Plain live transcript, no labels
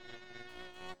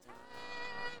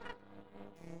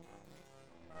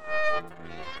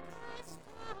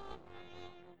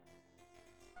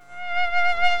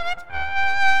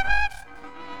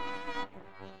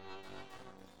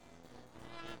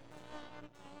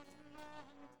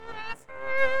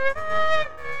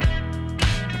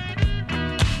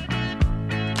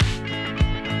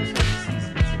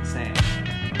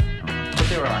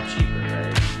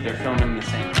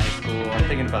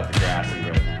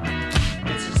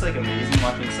just like amazing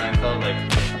watching Seinfeld.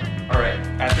 Like, all right,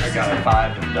 after season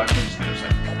 5, the production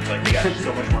just like they got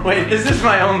so much more. Wait, this is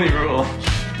my only rule.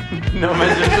 No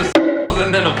mentions of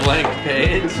and then a blank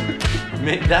page.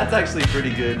 That's actually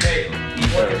pretty good. Hey,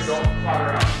 ethos. don't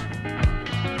clutter out.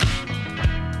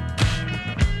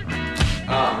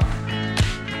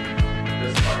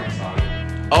 This fucking song.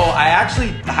 Oh, I actually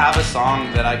have a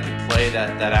song that I could play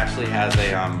that actually has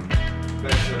a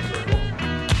Venture Circle.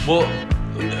 well.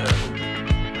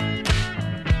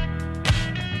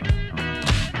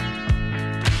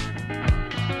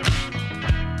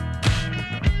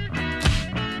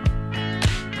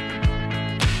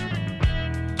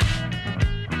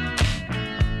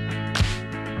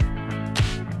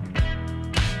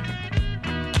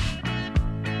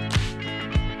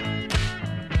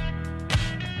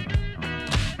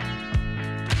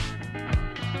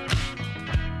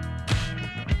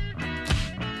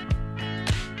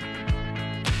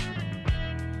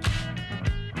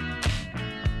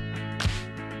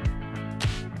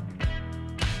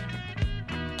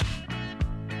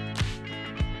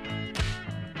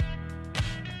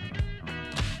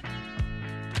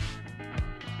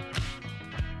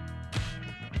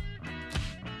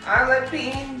 I like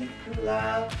being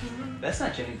loved. That's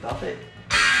not Jimmy Buffett.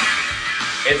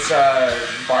 It's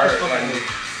Bart.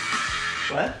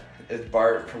 What? It's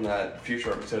Bart from that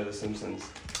future episode of The Simpsons.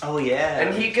 Oh yeah.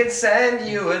 And he could send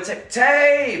you a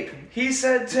tape. He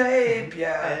said tape.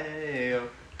 Yeah. Hey,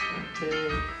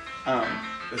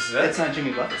 This is it's it. not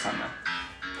Jimmy Buffett's song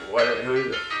though. What? Who is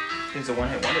it? He's a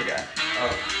one-hit wonder guy.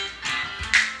 Oh.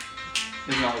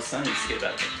 Isn't all his son skate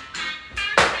about it?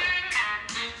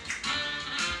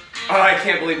 Oh, I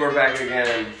can't believe we're back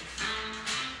again.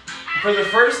 For the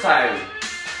first time.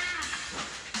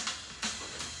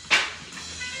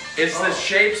 It's the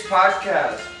Shapes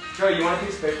podcast. Joe, you want a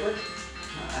piece of paper?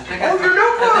 I think Oh, your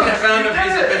notebook! I think I found You a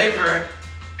piece did of it. paper.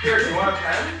 Here, do you want a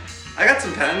pen? I got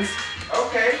some pens.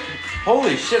 Okay.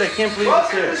 Holy shit! I can't believe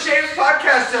Welcome to the it's here. Shapes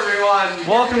podcast, everyone.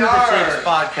 Welcome to Here we the are. Shapes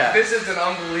podcast. This is an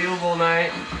unbelievable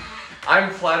night.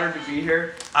 I'm flattered to be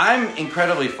here. I'm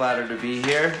incredibly flattered to be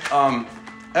here.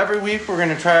 Every week we're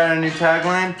gonna try out a new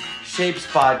tagline: Shapes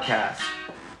Podcast.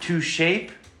 To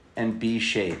shape and be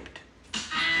shaped.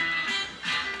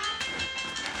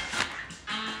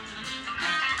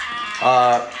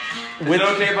 Is it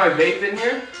okay if I vape in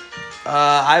here?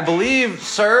 I believe,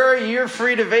 sir, you're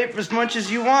free to vape as much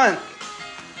as you want.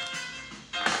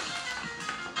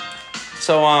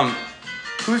 So,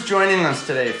 who's joining us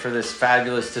today for this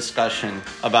fabulous discussion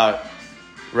about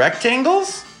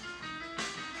rectangles?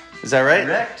 Is that right?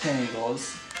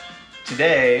 Rectangles.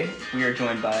 Today, we are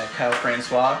joined by Kyle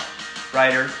Francois,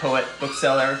 writer, poet,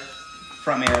 bookseller,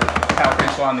 frontman of Kyle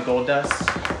Francois and the Gold Dust,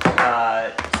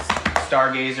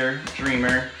 stargazer,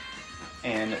 dreamer,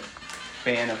 and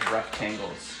fan of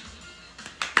rectangles.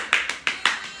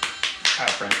 Kyle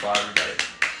Francois, everybody.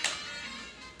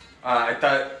 I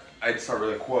thought I'd start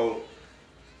with a quote.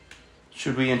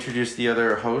 Should we introduce the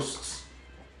other hosts?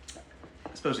 I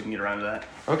suppose we can get around to that.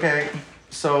 Okay,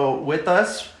 so with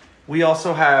us, we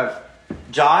also have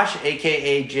Josh,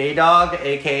 aka J-Dog,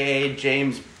 aka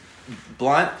James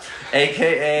Blunt,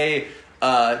 aka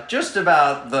just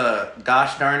about the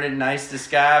gosh darn it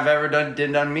nicest guy I've ever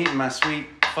done meet in my sweet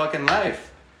fucking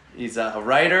life. He's a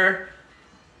writer,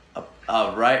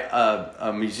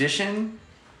 a musician,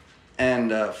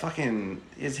 and fucking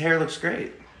his hair looks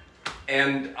great.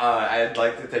 And I'd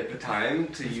like to take the time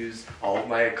to use all of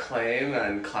my acclaim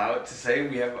and clout to say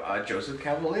we have Joseph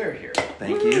Cavalier here.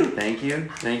 Thank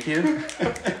you.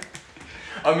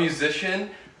 A musician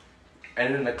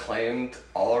and an acclaimed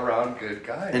all-around good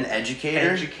guy. An educator.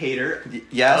 Educator.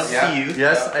 Yes, Yeah. Youth.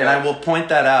 yes, Yeah. and I will point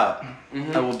that out.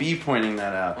 Mhm. I will be pointing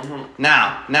that out. Mhm.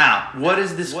 Now, what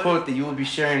is this quote that you will be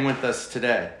sharing with us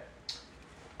today?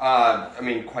 I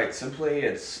mean, quite simply,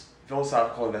 it's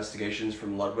Philosophical Investigations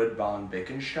from Ludwig von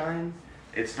Wittgenstein.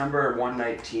 It's number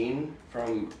 119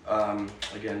 from,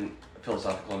 again,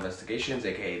 Philosophical Investigations,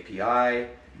 aka PI.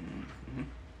 Mm-hmm.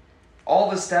 All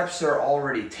the steps are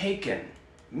already taken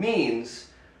means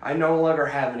I no longer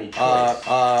have any choice.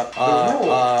 The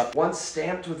rule, once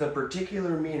stamped with a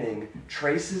particular meaning,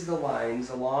 traces the lines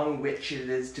along which it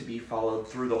is to be followed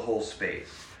through the whole space.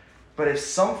 But if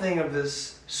something of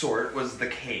this sort was the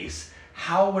case,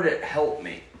 how would it help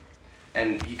me?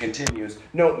 And he continues,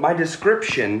 no, my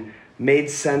description made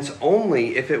sense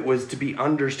only if it was to be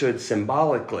understood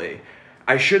symbolically.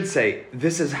 I should say,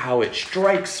 this is how it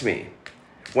strikes me.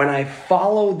 When I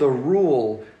follow the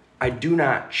rule, I do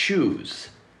not choose.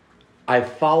 I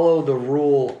follow the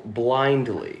rule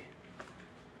blindly.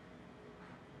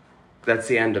 That's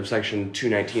the end of section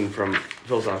 219 from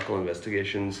Philosophical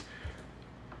Investigations.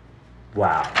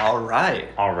 Wow. All right.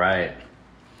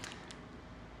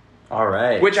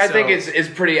 Which I think is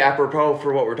pretty apropos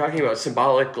for what we're talking about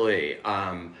symbolically.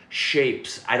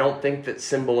 Shapes. I don't think that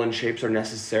symbol and shapes are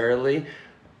necessarily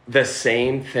the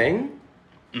same thing.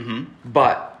 Mm-hmm.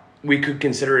 But we could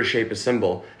consider a shape a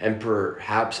symbol, and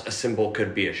perhaps a symbol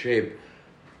could be a shape.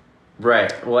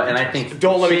 Right. Well, and I think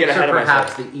don't let me get ahead of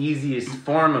myself. Perhaps the easiest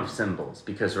form of symbols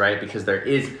because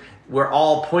we're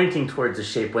all pointing towards a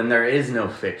shape when there is no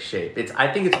fixed shape. I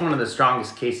think it's one of the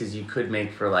strongest cases you could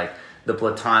make for like the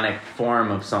Platonic form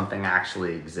of something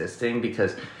actually existing,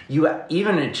 because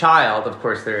even a child, of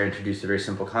course, they're introduced to very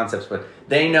simple concepts, but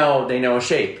they know a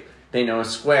shape, they know a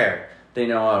square, they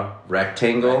know a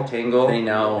rectangle. They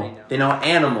know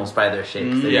animals by their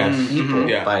shapes. They know people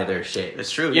by their shapes.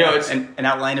 It's true. You know, it's an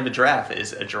outline of a giraffe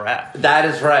is a giraffe. That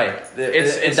is right.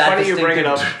 It's funny you bring it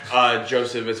up,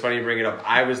 Joseph. It's funny you bring it up.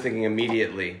 I was thinking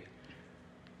immediately,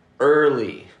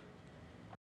 early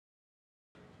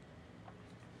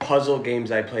puzzle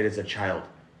games I played as a child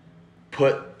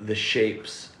put the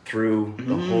shapes through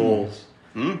the holes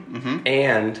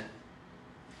and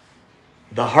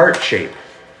the heart shape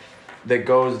that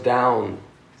goes down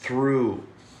through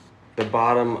the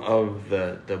bottom of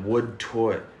the wood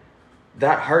toy.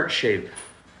 That heart shape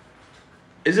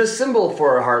is a symbol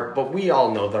for a heart, but we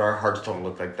all know that our hearts don't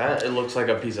look like that. It looks like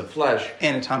a piece of flesh.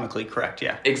 Anatomically correct,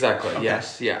 yeah. Exactly, okay.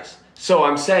 Yes. So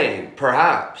I'm saying,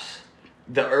 perhaps,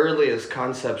 the earliest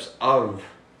concepts of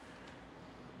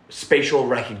spatial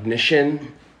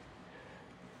recognition,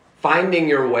 finding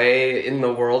your way in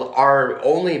the world, are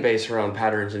only based around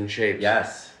patterns and shapes.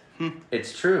 Yes.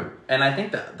 It's true. And I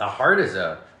think that the heart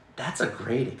that's a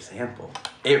great example.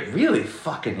 It really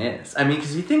fucking is. I mean,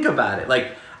 because you think about it,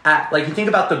 like you think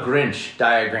about the Grinch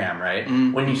diagram, right?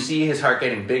 Mm-hmm. When you see his heart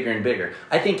getting bigger and bigger.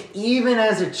 I think even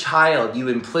as a child, you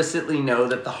implicitly know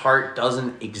that the heart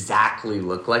doesn't exactly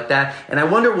look like that. And I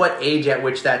wonder what age at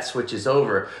which that switches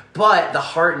over. But the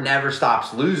heart never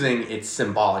stops losing its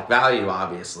symbolic value,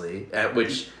 obviously, at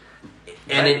which...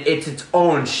 And it's its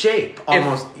own shape,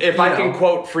 almost. If I can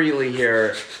quote freely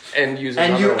here and use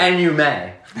you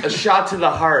may. A shot to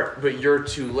the heart, but you're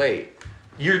too late.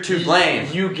 You're to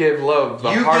blame. You give love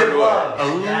the hard way. You give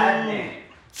love. Bad name.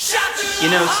 You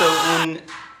know, so in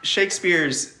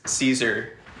Shakespeare's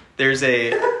Caesar, there's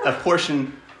a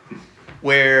portion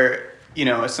where, you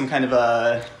know, some kind of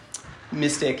a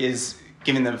mystic is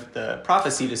giving the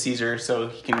prophecy to Caesar so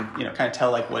he can, you know, kind of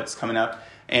tell like what's coming up.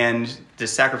 And the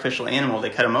sacrificial animal, they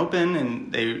cut him open,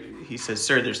 and he says,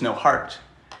 "Sir, there's no heart."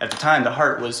 At the time, the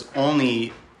heart was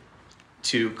only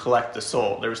to collect the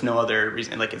soul. There was no other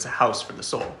reason. Like, it's a house for the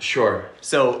soul. Sure.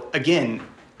 So again,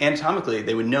 anatomically,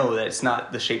 they would know that it's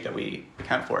not the shape that we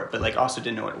account for it, but like also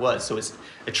didn't know what it was. So it's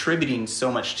attributing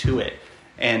so much to it,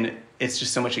 and it's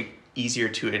just so much easier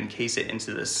to encase it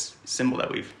into this symbol that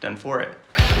we've done for it.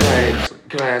 Right.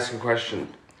 Can I ask a question?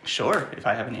 Sure, if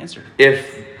I have an answer.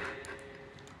 If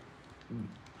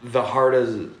the heart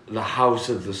is the house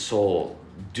of the soul,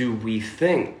 do we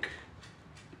think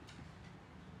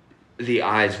the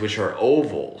eyes, which are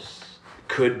ovals,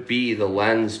 could be the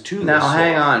lens to the soul? Now,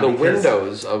 hang on. The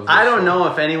windows of the I don't soul.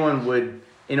 know if anyone would,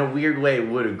 in a weird way,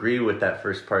 would agree with that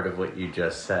first part of what you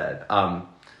just said.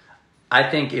 I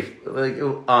think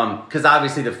because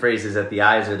obviously the phrase is that the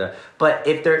eyes are but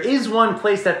if there is one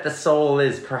place that the soul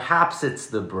is, perhaps it's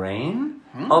the brain.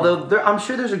 Although I'm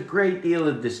sure there's a great deal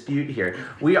of dispute here.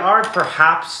 We are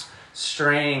perhaps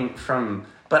straying from,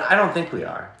 but I don't think we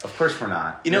are. Of course we're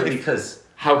not. You know, because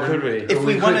how could we? If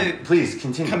we want to, please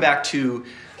continue. Come back to,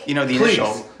 you know, the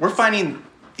initial. We're finding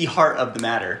the heart of the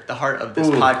matter, the heart of this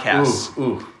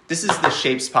podcast. This is the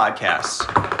Shapes podcast.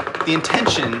 The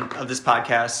intention of this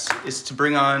podcast is to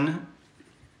bring on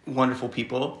wonderful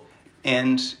people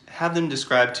and have them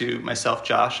describe to myself,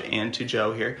 Josh, and to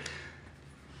Joe here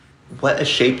what a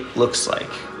shape looks like.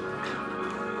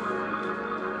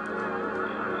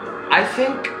 I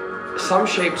think some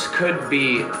shapes could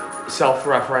be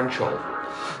self-referential.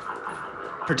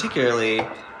 Particularly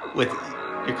with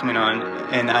you're coming on,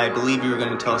 and I believe you were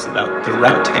going to tell us about the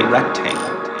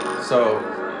rectangle. So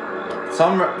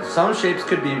some shapes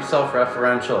could be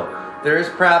self-referential. There is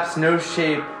perhaps no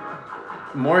shape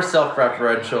more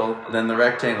self-referential than the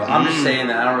rectangle. I'm just saying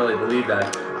that. I don't really believe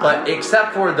that. But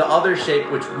except for the other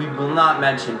shape, which we will not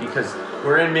mention because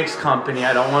we're in mixed company.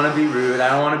 I don't want to be rude. I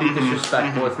don't want to be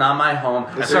disrespectful. It's not my home.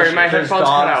 Sorry, my headphones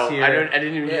cut out. I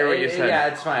didn't even hear what you said. Yeah,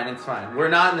 it's fine. We're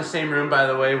not in the same room, by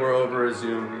the way. We're over a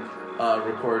Zoom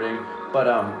recording. But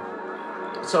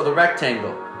so the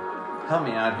rectangle. Help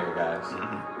me out here, guys.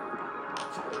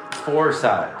 4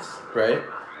 sides. right?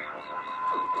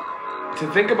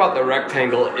 To think about the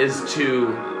rectangle is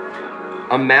to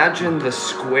imagine the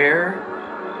square,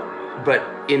 but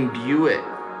imbue it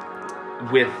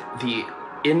with the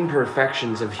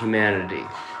imperfections of humanity.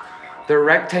 The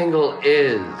rectangle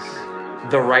is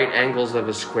the right angles of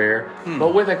a square,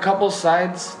 but with a couple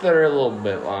sides that are a little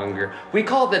bit longer. We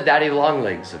call it the daddy long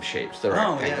legs of shapes, the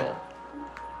rectangle. Yeah.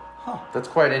 Huh. That's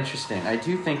quite interesting. I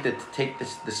do think that to take the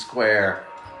square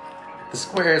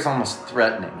is almost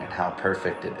threatening at how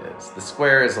perfect it is. The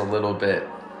square is a little bit,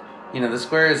 the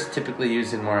square is typically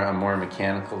used in a more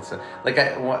mechanical. So, like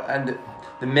the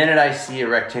minute I see a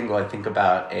rectangle, I think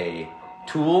about a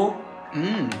tool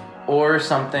or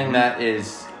something that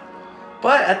is.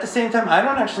 But at the same time, I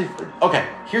don't actually. Okay,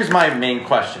 here's my main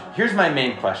question.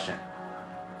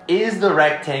 Is the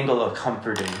rectangle a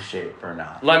comforting shape or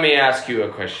not? Let me ask you a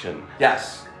question.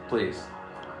 Yes, please.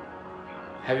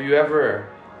 Have you ever,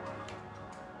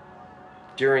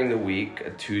 during the week, a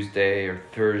Tuesday or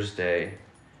Thursday,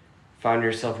 found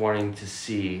yourself wanting to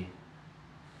see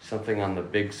something on the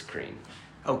big screen?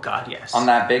 Oh God, yes. On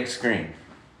that big screen.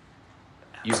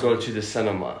 You go to the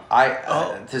cinema.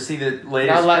 To see the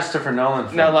latest Christopher Nolan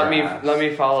film. Now let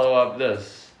me follow up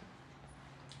this.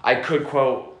 I could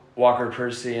quote Walker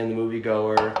Percy and The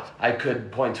Moviegoer. I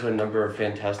could point to a number of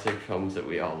fantastic films that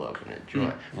we all love and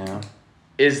enjoy. Yeah.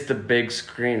 Is the big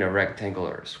screen a rectangle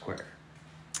or a square?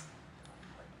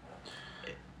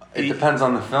 It depends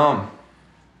on the film.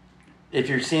 If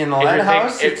you're seeing The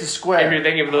Lighthouse, it's a square. If you're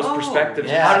thinking of those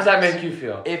perspectives, how does that make you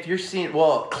feel? If you're seeing,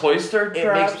 cloistered,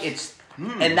 perhaps?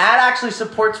 And that actually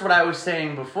supports what I was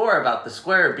saying before about the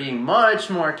square being much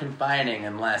more confining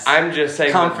and less. I'm just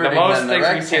saying the most things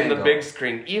we see in the rectangle. big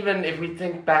screen, even if we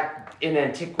think back in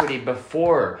antiquity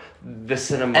before the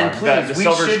cinema, and please, the we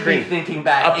silver should screen, be thinking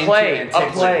back a play.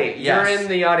 Yes. You're in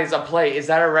the audience. A play. Is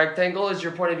that a rectangle? Is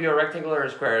your point of view a rectangle or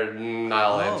a square?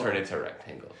 I'll answer it. It's a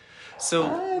rectangle. So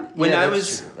when I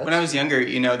was younger,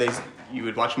 you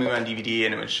would watch a movie on DVD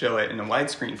and it would show it in a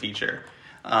widescreen feature.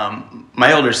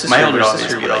 My older sister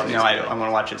would be like, no, I want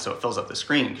to watch it so it fills up the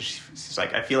screen, because she's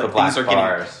like, I feel like things are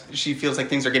getting. She feels like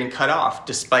things are getting cut off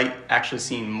despite actually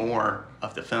seeing more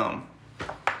of the film.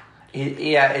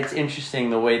 It's interesting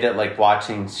the way that like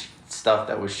watching stuff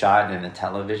that was shot in a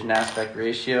television aspect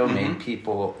ratio made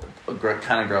people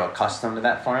kind of grow accustomed to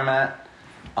that format.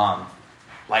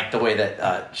 Like the way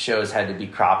that shows had to be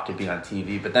cropped to be on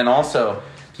TV, but then also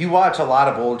if you watch a lot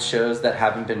of old shows that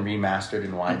haven't been remastered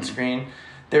in widescreen.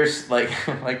 There's like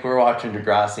we're watching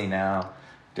Degrassi,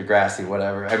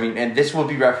 whatever. I mean, and this will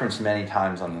be referenced many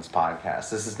times on this podcast.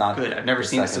 This is not good. I've never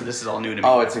seen this, so this is all new to me.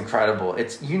 Oh, it's incredible.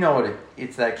 It's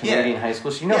it's that Canadian high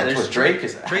school. So that's what Drake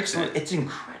is. Drake's in it. It's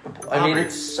incredible. I mean,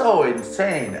 it's so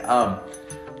insane.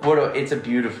 It's a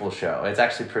beautiful show. It's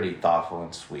actually pretty thoughtful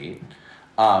and sweet.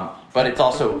 But it's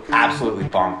also absolutely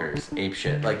bonkers,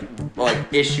 apeshit.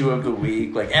 Like issue of the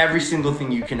week, like every single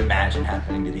thing you can imagine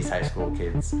happening to these high school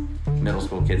kids, middle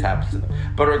school kids happens to them.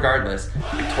 But regardless,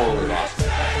 it totally lost it.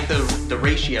 The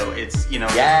ratio, it's the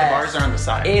bars are on the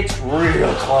side. It's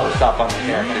real close up on the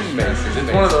characters' faces.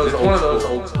 It's one of those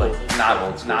old school,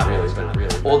 not really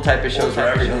old type of shows where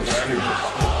everything's super.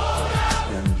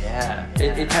 Yeah,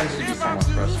 it tends to be somewhat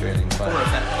frustrating, but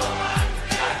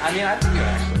I mean, I think it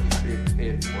actually.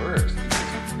 It works.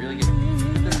 It's really good.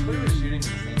 They're clearly shooting the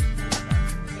same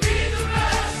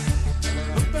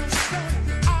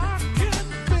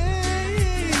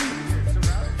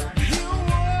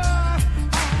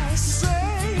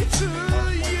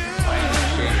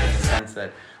sense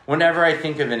that whenever I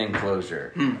think of an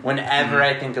enclosure, whenever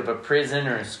I think of a prison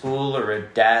or a school or a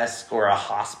desk or a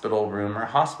hospital room or a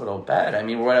hospital bed, I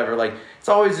mean, whatever, like, it's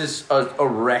always a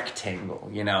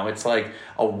rectangle, It's like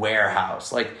a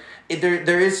warehouse. Like,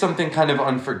 there is something kind of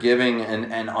unforgiving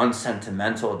and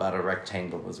unsentimental about a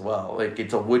rectangle as well. Like,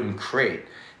 it's a wooden crate.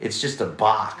 It's just a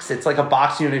box. It's like a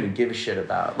box you don't even give a shit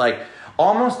about. Like,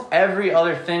 almost every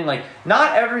other thing, like,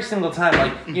 not every single time,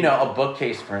 like, a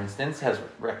bookcase, for instance, has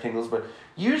rectangles, but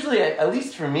usually, at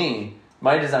least for me,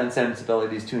 my design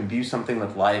sensibility is to imbue something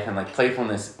with life and, like,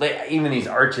 playfulness. Like, even these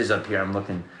arches up here, I'm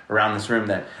looking around this room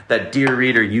that dear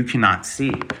reader, you cannot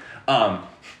see.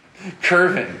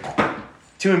 Curving.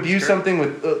 To imbue something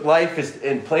with life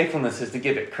and playfulness is to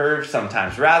give it curves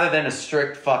sometimes, rather than a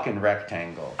strict fucking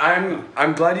rectangle.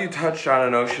 I'm glad you touched on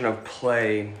a notion of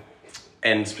play,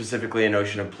 and specifically a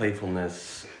notion of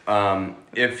playfulness.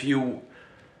 If you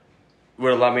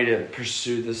would allow me to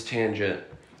pursue this tangent,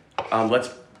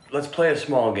 let's play a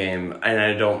small game, and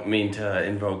I don't mean to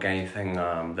invoke anything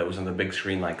that was on the big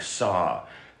screen like Saw,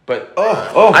 but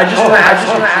I just want to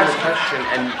ask a question,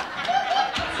 and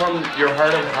from your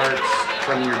heart of hearts.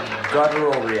 from your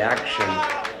guttural reaction,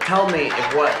 tell me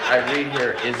if what I read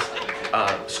here is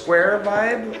a square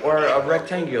vibe or a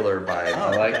rectangular vibe.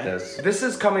 I like this. This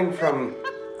is coming from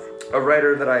a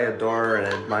writer that I adore and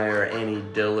admire, Annie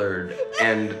Dillard.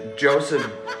 And Joseph,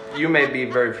 you may be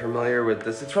very familiar with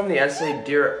this. It's from the essay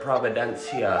Dear at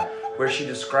Providencia, where she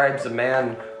describes a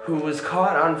man who was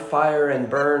caught on fire and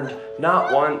burned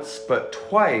not once but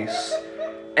twice.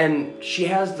 And she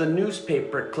has the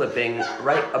newspaper clipping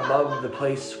right above the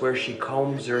place where she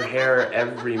combs her hair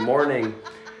every morning.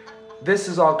 This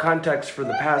is all context for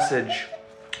the passage,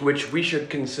 which we should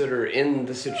consider in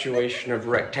the situation of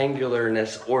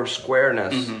rectangularness or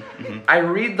squareness. I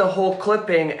read the whole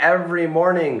clipping every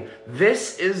morning.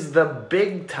 This is the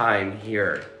big time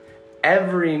here.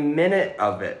 Every minute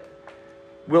of it.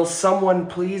 Will someone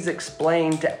please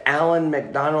explain to Alan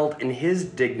MacDonald in his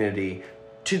dignity,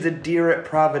 to the Dear at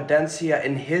Providencia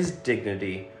in his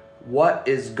dignity, what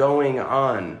is going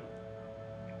on?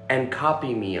 And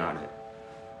copy me on it.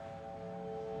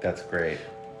 That's great.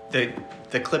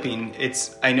 The clipping,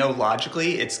 I know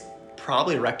logically it's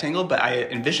probably a rectangle, but I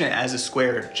envision it as a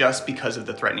square just because of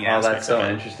the threatening aspects that's so of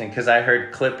it. interesting, because I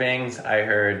heard clippings, I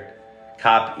heard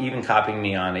even copying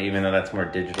me on it, even though that's more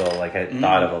digital, like I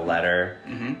thought of a letter.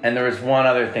 And there was one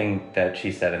other thing that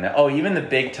she said in there. Oh, even the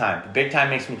big time. The big time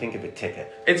makes me think of a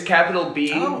ticket. It's capital B,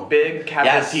 big,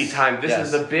 capital T time. This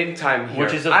is the big time here.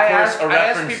 Which is, of course, a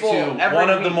reference to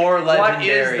one of the more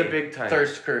legendary what is the big time?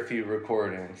 Thirst Curfew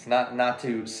recordings. Not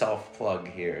to self-plug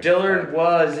here. Dillard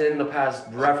was, in the past,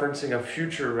 referencing a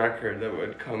future record that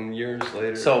would come years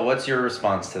later. So what's your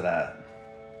response to that?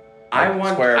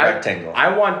 Square rectangle.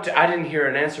 I didn't hear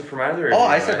an answer from either of you. Oh,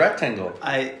 I said rectangle.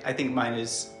 I think mine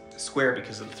is square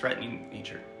because of the threatening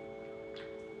nature.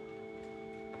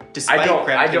 I don't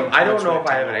know if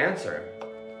I have an answer.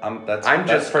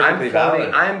 That's perfectly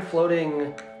valid. I'm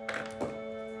floating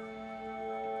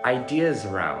ideas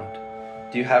around.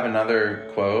 Do you have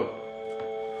another quote?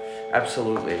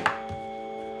 Absolutely.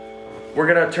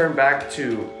 We're gonna turn back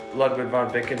to Ludwig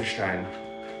von Wittgenstein.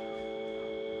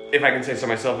 If I can say so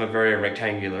myself, a very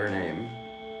rectangular name.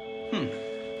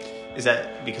 Is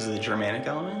that because of the Germanic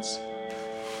elements?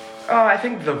 I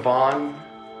think the von.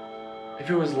 If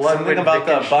it was Ludwig Something about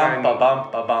the Wittgenstein,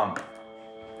 bump.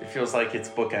 It feels like it's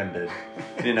bookended.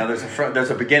 There's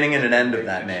a beginning and an end of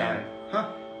that name. Huh.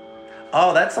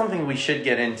 Oh, that's something we should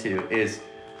get into, is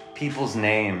people's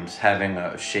names having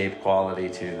a shape quality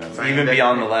to them, even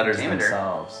beyond the letters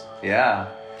themselves. Yeah.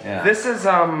 This is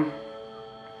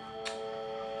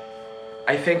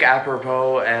I think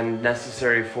apropos and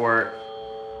necessary for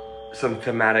some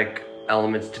thematic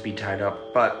elements to be tied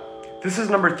up, but this is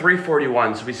number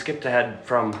 341, so we skipped ahead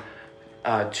from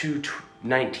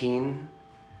 219.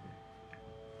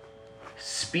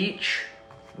 Speech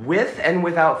with and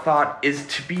without thought is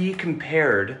to be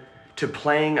compared to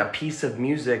playing a piece of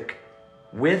music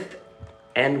with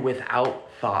and without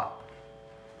thought.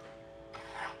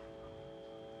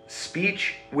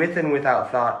 Speech with and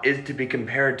without thought is to be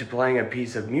compared to playing a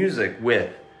piece of music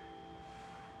with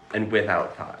and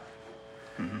without thought.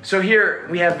 So here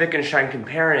we have Wittgenstein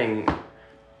comparing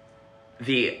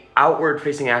the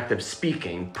outward-facing act of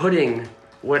speaking, putting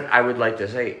what I would like to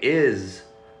say is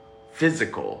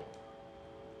physical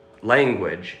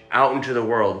language out into the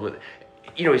world. With,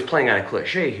 he's playing on a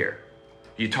cliche here.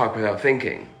 You talk without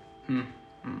thinking.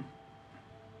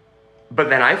 But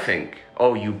then I think,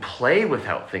 you play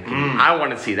without thinking. I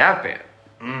want to see that band.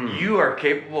 You are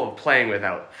capable of playing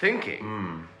without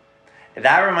thinking.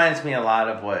 That reminds me a lot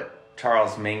of what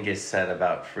Charles Mingus said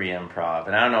about free improv.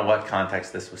 And I don't know what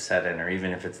context this was said in, or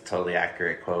even if it's a totally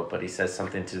accurate quote, but he says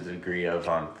something to the degree of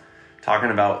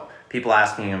talking about people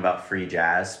asking him about free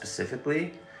jazz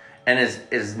specifically. And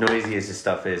as noisy as his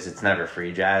stuff is, it's never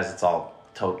free jazz. It's all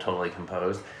totally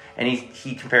composed. And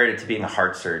he compared it to being a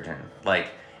heart surgeon. Like,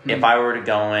 if I were to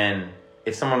go in,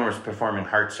 if someone was performing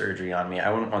heart surgery on me, I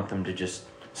wouldn't want them to just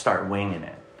start winging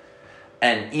it.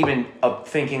 And even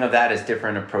thinking of that as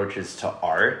different approaches to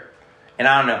art. And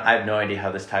I don't know, I have no idea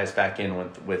how this ties back in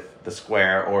with the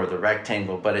square or the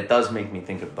rectangle, but it does make me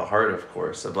think of the heart, of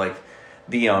course, of like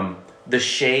the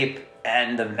shape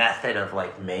and the method of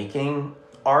like making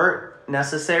art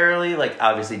necessarily, like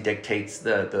obviously dictates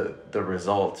the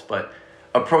results, but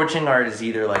approaching art is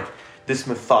either like this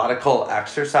methodical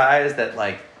exercise that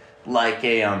like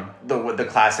a the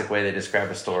classic way they describe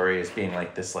a story as being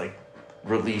like this like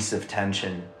release of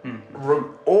tension,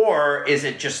 or is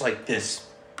it just like this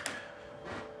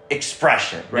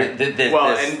expression? Right.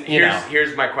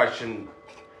 Here's my question: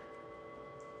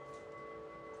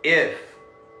 if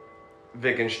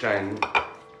Wittgenstein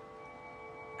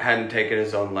hadn't taken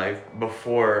his own life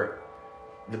before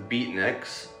the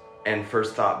beatniks and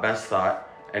First Thought, Best Thought,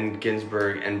 and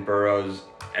Ginsberg and Burroughs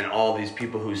and all these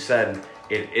people who said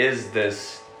it is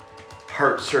this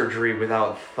heart surgery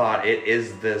without thought. It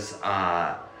is this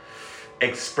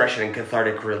expression and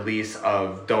cathartic release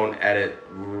of don't edit,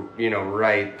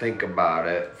 write, think about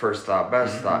it, first thought,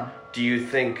 best thought. Do you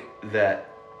think that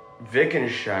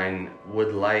Wittgenstein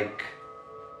would like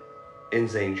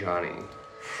Insane Johnny?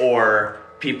 Or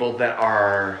people that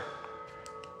are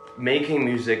making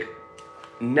music,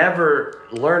 never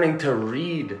learning to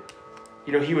read?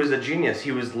 He was a genius.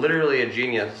 He was literally a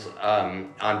genius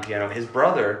on piano. His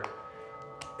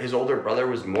older brother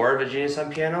was more of a genius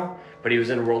on piano, but he was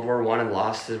in World War I and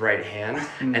lost his right hand,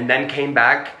 and then came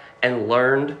back and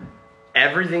learned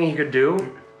everything he could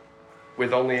do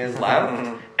with only his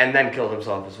left, and then killed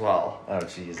himself as well. Oh,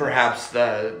 Jesus. Perhaps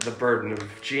the burden of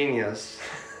genius.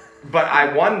 But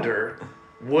I wonder,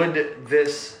 would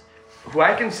this, who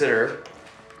I consider,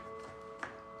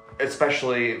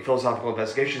 especially philosophical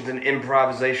investigations, an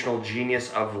improvisational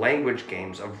genius of language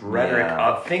games, of rhetoric,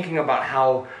 of thinking about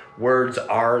how words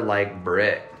are like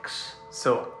bricks.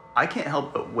 So I can't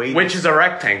help but weigh... Which is a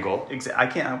rectangle. I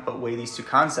can't help but weigh these two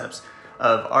concepts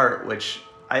of art, which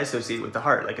I associate with the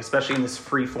heart, like especially in this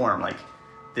free form, like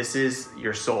this is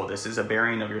your soul, this is a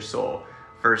bearing of your soul,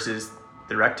 versus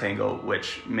the rectangle,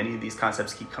 which many of these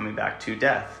concepts keep coming back to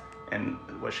death. And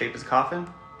what shape is a coffin?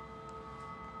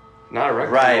 Not a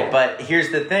rectangle. Right, but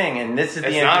here's the thing, and this is the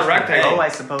interesting not a rectangle. thing. Oh, I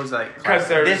suppose like... Because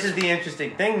there's This is the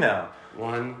interesting thing, though.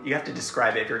 one. You have to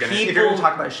describe it. If you're gonna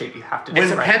talk about a shape, you have to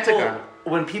It's a describe it. pentagon.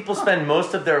 When people spend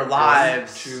most of their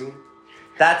lives... 1, 2.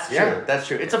 That's true. Yeah. That's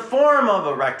true. It's a form of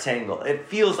a rectangle. It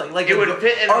feels like It would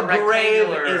fit in a grave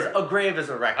rectangular- a grave is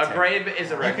a rectangle. A grave is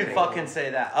a You rectangle. could fucking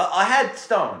say that. A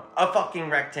headstone, a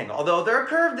fucking rectangle. Although they're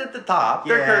curved at the top.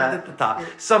 They're Yeah. curved at the top.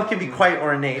 Some can be quite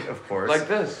ornate, of course. Like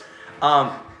this.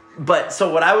 But so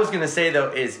what I was gonna say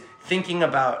though is thinking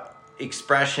about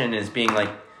expression as being like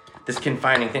this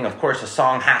confining thing. Of course, a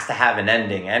song has to have an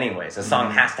ending anyways. A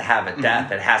song has to have a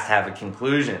death. It has to have a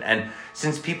conclusion. And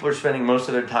since people are spending most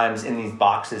of their times in these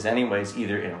boxes anyways,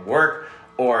 either in work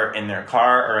or in their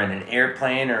car or in an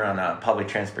airplane or on a public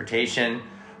transportation,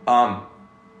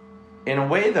 in a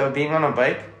way though, being on a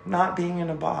bike, not being in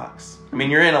a box. I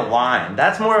mean, you're in a line.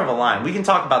 That's more of a line. We can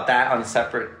talk about that on a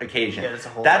separate occasion. Yeah, that's a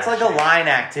whole That's like other a line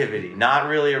activity, not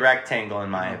really a rectangle in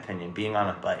my opinion, being on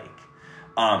a bike.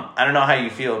 I don't know how you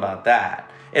feel about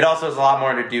that. It also has a lot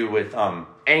more to do with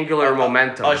Angular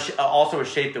momentum. also a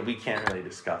shape that we can't really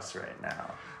discuss right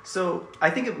now. So I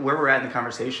think where we're at in the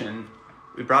conversation,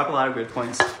 we brought up a lot of good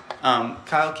points.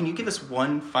 Kyle, can you give us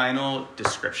one final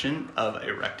description of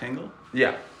a rectangle?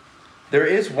 Yeah. There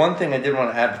is one thing I did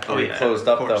want to add before we closed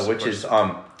up, though, which is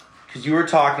because you were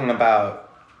talking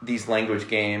about these language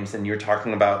games and you're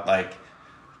talking about like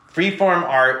freeform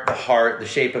art, the heart, the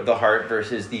shape of the heart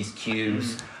versus these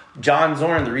cues. John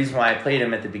Zorn, the reason why I played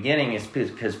him at the beginning is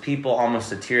because people almost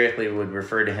satirically would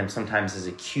refer to him sometimes as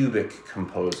a cubic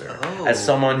composer, as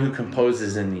someone who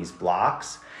composes in these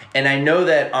blocks. And I know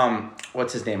that,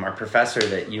 what's his name, our professor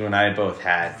that you and I both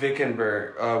had.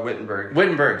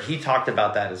 Wittenberg, he talked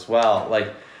about that as well.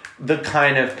 Like the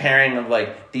kind of pairing of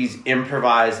like these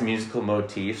improvised musical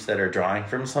motifs that are drawing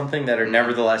from something that are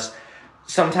nevertheless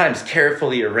sometimes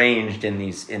carefully arranged in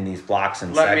these blocks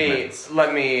and segments.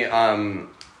 Let me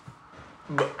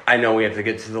I know we have to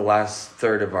get to the last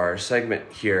third of our segment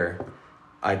here.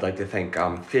 I'd like to thank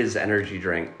Fizz Energy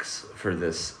Drinks for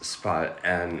this spot,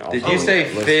 and also Did you say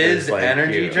Fizz like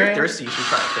Energy you. If you're Drink? thirsty, you should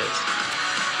try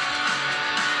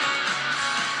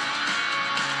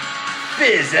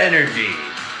Fizz. Fizz Energy.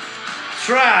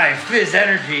 Try Fizz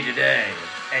Energy today,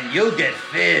 and you'll get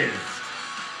fizzed.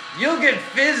 You'll get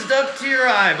fizzed up to your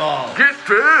eyeballs. Get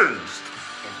fizzed!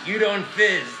 If you don't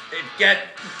fizz,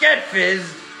 get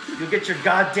fizzed. You'll get your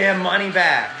goddamn money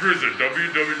back. Visit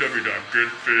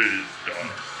www.getfizz.com.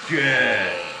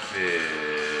 Get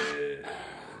fizz.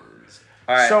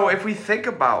 All right. So if we think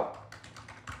about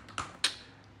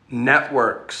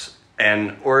networks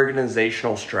and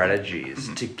organizational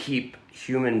strategies to keep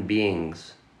human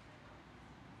beings,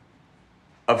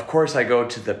 of course I go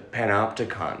to the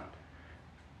Panopticon,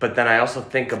 but then I also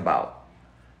think about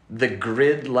the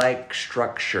grid-like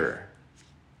structure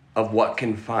of what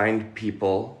confined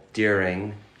people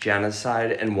during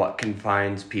genocide and what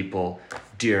confines people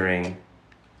during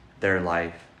their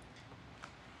life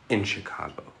in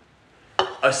Chicago.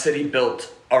 A city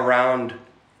built around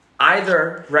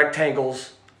either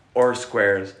rectangles or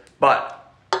squares,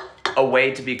 but a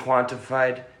way to be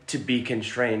quantified, to be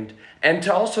constrained, and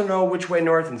to also know which way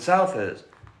north and south is.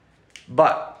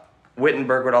 But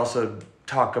Wittenberg would also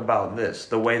talk about this,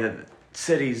 the way that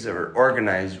cities are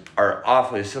organized are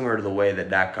awfully similar to the way that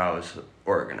Dachau is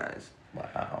organized.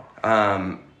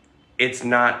 Wow. It's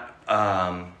not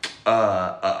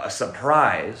a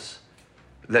surprise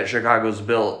that Chicago's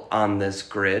built on this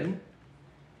grid.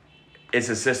 It's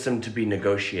a system to be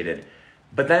negotiated.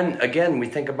 But then again, we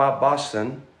think about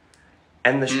Boston,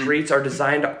 and the streets are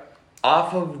designed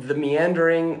off of the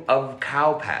meandering of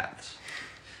cow paths.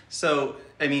 So,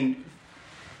 I mean,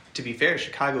 to be fair,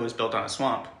 Chicago was built on a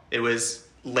swamp. It was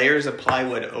layers of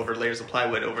plywood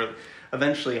over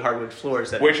eventually hardwood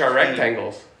floors. Which are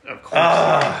rectangles. Of course.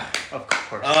 Of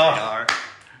course they are.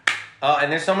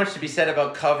 And there's so much to be said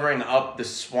about covering up the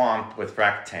swamp with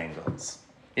rectangles.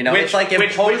 You know, it's like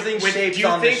imposing shapes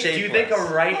on the shapeless. Do you think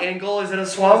a right angle is in a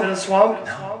swamp?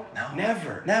 No.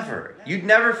 Never. You'd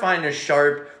never find a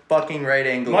sharp fucking right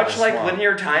angle. Much like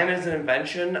linear time is an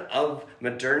invention of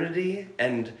modernity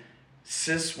and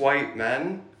cis white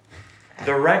men,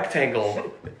 the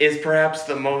rectangle is perhaps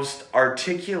the most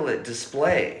articulate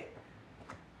display.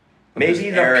 Maybe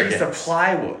the piece of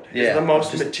plywood is the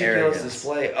most meticulous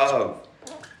display of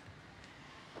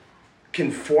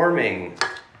conforming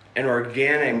an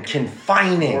organic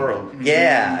confining world.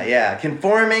 Yeah.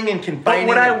 Conforming and confining.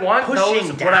 But would I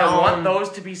want those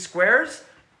to be squares?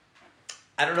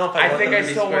 I don't know if I think I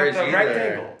still want the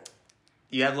rectangle.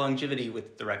 You have longevity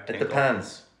with the rectangle. It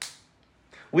depends.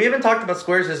 We haven't talked about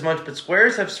squares as much, but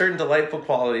squares have certain delightful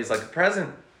qualities, like a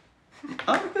present.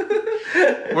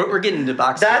 We're getting into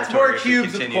box. That's more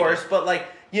cubes, of course, but like,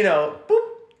 you know, boop.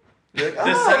 You're like,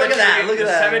 look at that.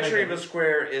 The symmetry of a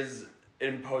square is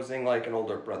imposing like an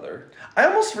older brother. I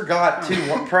almost forgot too.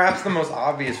 Perhaps the most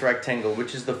obvious rectangle,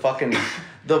 which is the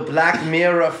Black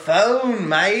Mirror phone,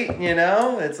 mate. You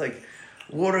know, it's like,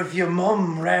 what if your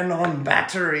mom ran on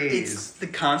batteries? It's the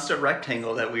constant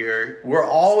rectangle that we're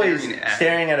always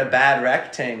staring at a bad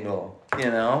rectangle. You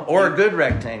know, or a good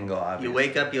rectangle, obviously. You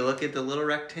wake up, you look at the little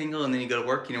rectangle, and then you go to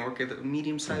work, work at the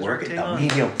medium-sized rectangle. Work at the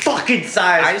medium fucking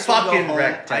size rectangle.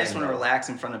 I just want to relax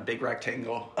in front of a big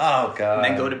rectangle. Oh, God. And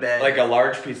then go to bed. Like a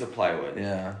large piece of plywood.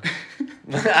 Yeah.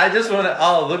 I just want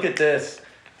to, look at this.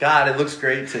 God, it looks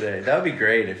great today. That would be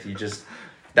great if you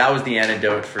that was the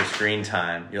antidote for screen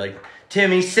time. You're like,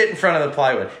 Timmy, sit in front of the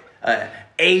plywood.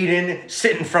 Aiden,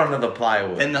 sit in front of the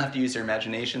plywood. Then they'll have to use their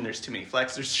imagination. There's too many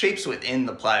flex. There's shapes within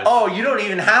the plywood. Oh, you don't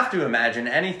even have to imagine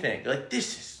anything. You're like,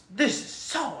 this is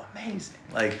so amazing.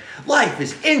 Like, life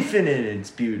is infinite in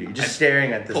its beauty. Just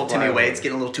staring at this pull plywood. Timmy away. It's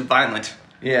getting a little too violent.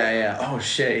 Yeah. Oh,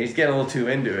 shit. He's getting a little too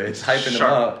into it. It's hyping him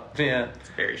up. Yeah. It's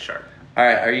very sharp. All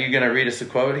right. Are you going to read us a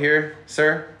quote here,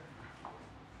 sir?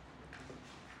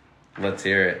 Let's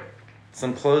hear it.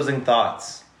 Some closing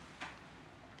thoughts.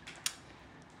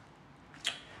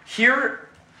 Here,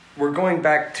 we're going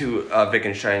back to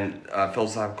Wittgenstein,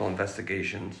 Philosophical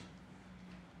Investigations.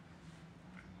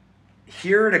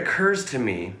 Here it occurs to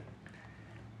me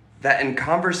that in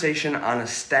conversation on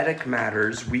aesthetic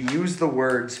matters, we use the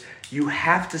words, you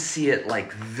have to see it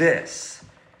like this.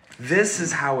 This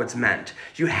is how it's meant.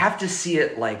 You have to see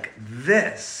it like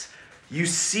this. You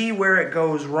see where it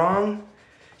goes wrong?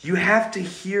 You have to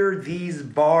hear these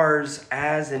bars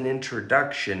as an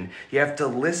introduction. You have to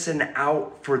listen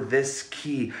out for this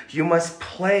key. You must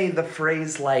play the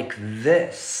phrase like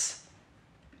this,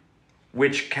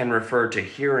 which can refer to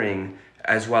hearing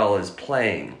as well as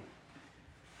playing.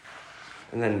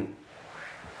 And then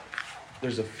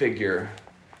there's a figure.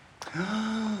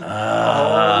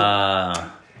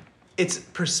 It's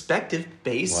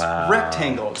perspective-based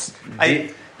rectangles.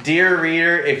 Dear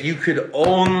reader, if you could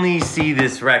only see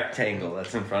this rectangle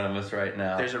that's in front of us right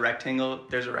now. There's a rectangle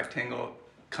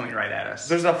coming right at us.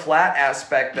 There's a flat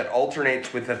aspect that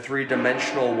alternates with a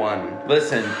three-dimensional one.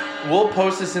 Listen, we'll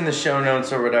post this in the show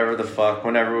notes or whatever the fuck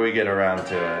whenever we get around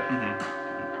to it.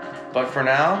 Mm-hmm. But for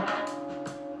now,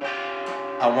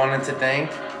 I wanted to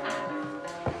thank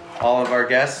all of our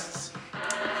guests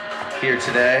here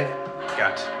today.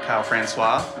 Got Kyle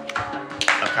Francois of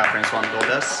Kyle Francois and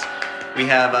Goldust. We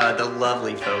have the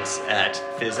lovely folks at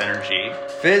Fizz Energy.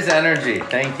 Fizz Energy,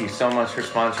 thank you so much for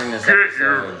sponsoring this episode. Get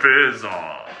your fizz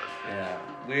on. Yeah,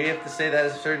 we have to say that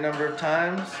a certain number of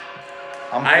times.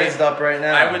 I'm fizzed up right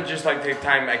now. I would just like to take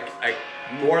time. I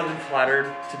more than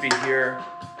flattered to be here.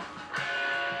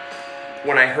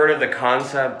 When I heard of the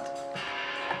concept,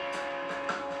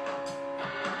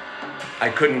 I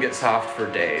couldn't get soft for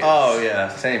days. Oh yeah,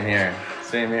 same here.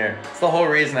 It's the whole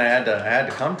reason I had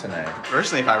to come tonight.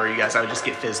 Personally, if I were you guys, I would just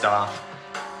get fizzed off.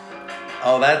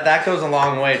 Oh, that goes a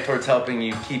long way towards helping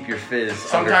you keep your fizz.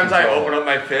 Sometimes I open up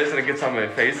my fizz and it gets on my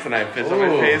face, and I fizz on my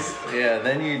face. Yeah,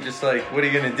 then you just like, what are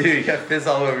you gonna do? You got fizz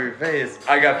all over your face.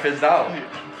 I got fizzed out.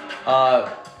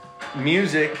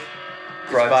 Music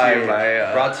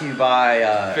Brought to you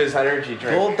by Fizz Energy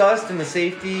Drink. Gold Dust and the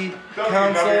Safety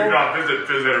Council,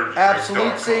 www.visitfizzenergy.com.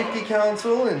 Absolute Safety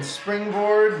Council, and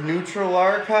Springboard Neutral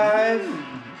Archive,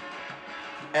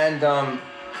 and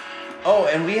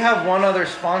and we have one other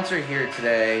sponsor here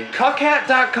today.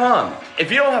 Cuckhat.com.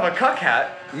 If you don't have a cuck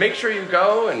hat, make sure you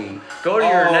go to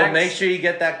your next. Make sure you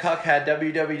get that cuck hat.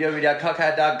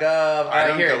 www.cuckhat.gov. All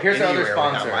right, here's our other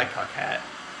sponsor. My cuck hat.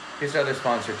 Here's our other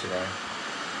sponsor today.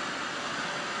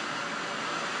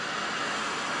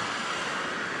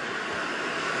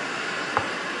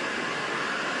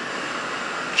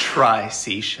 Try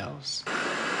seashells.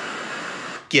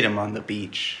 Get them on the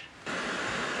beach.